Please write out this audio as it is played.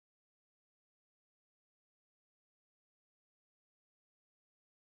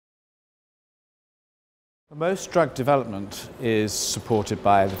Most drug development is supported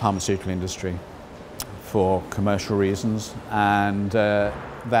by the pharmaceutical industry for commercial reasons, and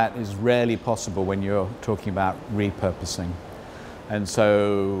that is rarely possible when you're talking about repurposing. And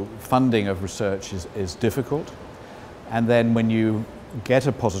so funding of research is difficult. And then when you get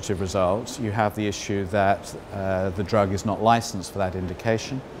a positive result, you have the issue that the drug is not licensed for that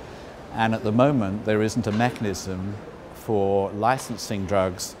indication. And at the moment, there isn't a mechanism for licensing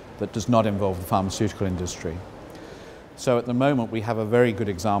drugs that does not involve the pharmaceutical industry. So at the moment we have a very good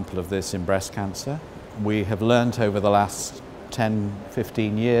example of this in breast cancer. We have learned over the last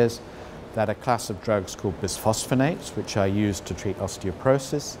 10-15 years that a class of drugs called bisphosphonates, which are used to treat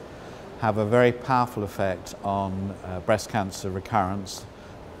osteoporosis, have a very powerful effect on breast cancer recurrence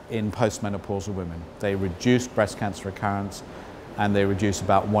in postmenopausal women. They reduce breast cancer recurrence and they reduce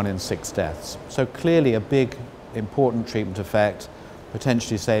about 1 in 6 deaths. So clearly a big, important treatment effect,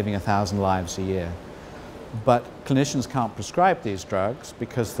 potentially saving 1,000 lives a year. But clinicians can't prescribe these drugs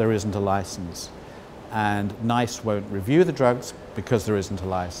because there isn't a license. And NICE won't review the drugs because there isn't a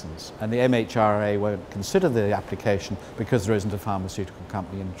license. And the MHRA won't consider the application because there isn't a pharmaceutical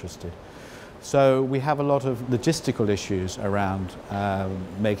company interested. So we have a lot of logistical issues around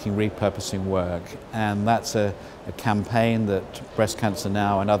making repurposing work. And that's a campaign that Breast Cancer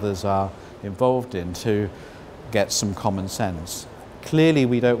Now and others are involved in to get some common sense. Clearly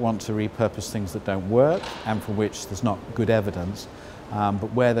we don't want to repurpose things that don't work and for which there's not good evidence,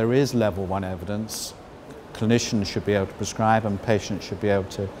 but where there is level 1 evidence, clinicians should be able to prescribe and patients should be able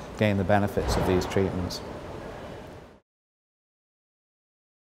to gain the benefits of these treatments.